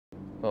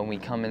when we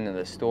come into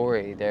the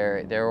story,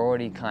 they're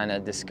already kind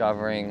of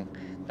discovering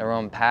their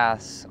own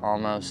paths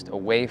almost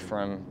away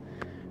from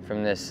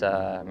this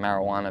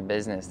marijuana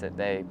business that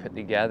they put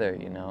together,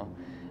 you know.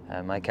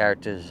 My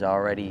character's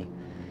already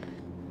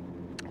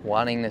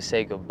wanting to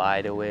say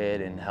goodbye to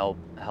it and help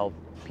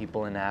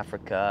people in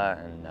Africa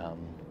and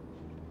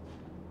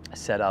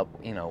set up,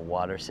 you know,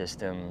 water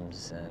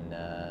systems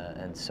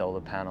and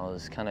solar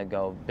panels, kind of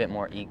go a bit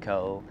more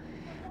eco,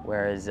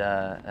 whereas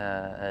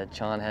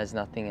Chon has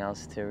nothing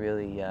else to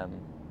really,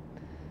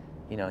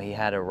 you know, he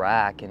had a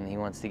rack and he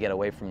wants to get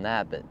away from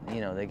that, but, you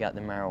know, they got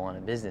the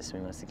marijuana business, so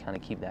he wants to kind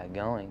of keep that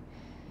going.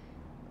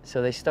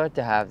 So they start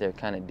to have their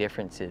kind of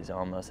differences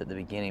almost at the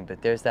beginning,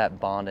 but there's that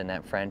bond and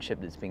that friendship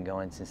that's been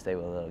going since they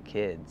were little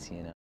kids,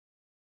 you know.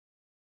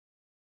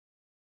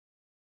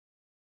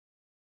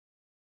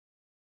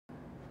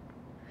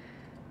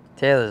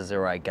 Taylor's the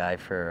right guy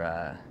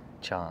for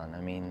Chon. I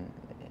mean,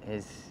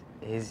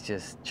 he's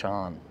just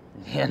Chon,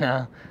 you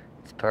know?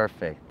 It's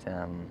perfect.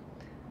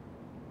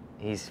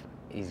 He's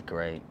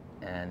great,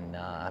 and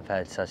I've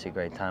had such a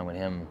great time with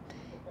him.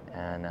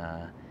 And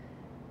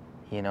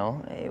you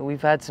know,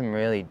 we've had some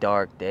really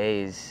dark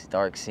days,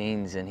 dark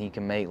scenes, and he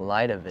can make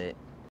light of it.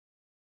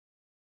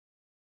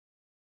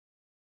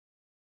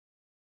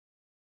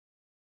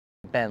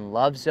 Ben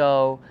loves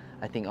O.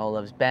 I think O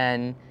loves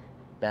Ben.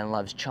 Ben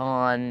loves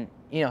Chon.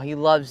 You know, he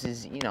loves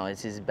his, you know,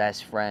 is his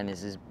best friend,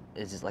 is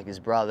like his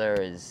brother,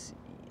 is,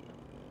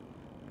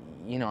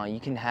 you know, you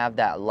can have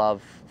that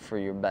love for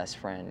your best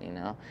friend, you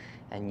know,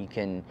 and you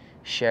can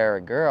share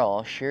a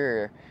girl,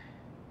 sure,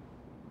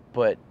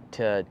 but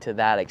to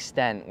that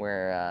extent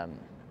where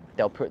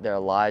they'll put their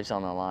lives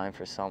on the line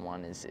for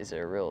someone is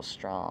a real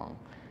strong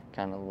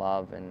kind of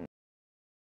love. And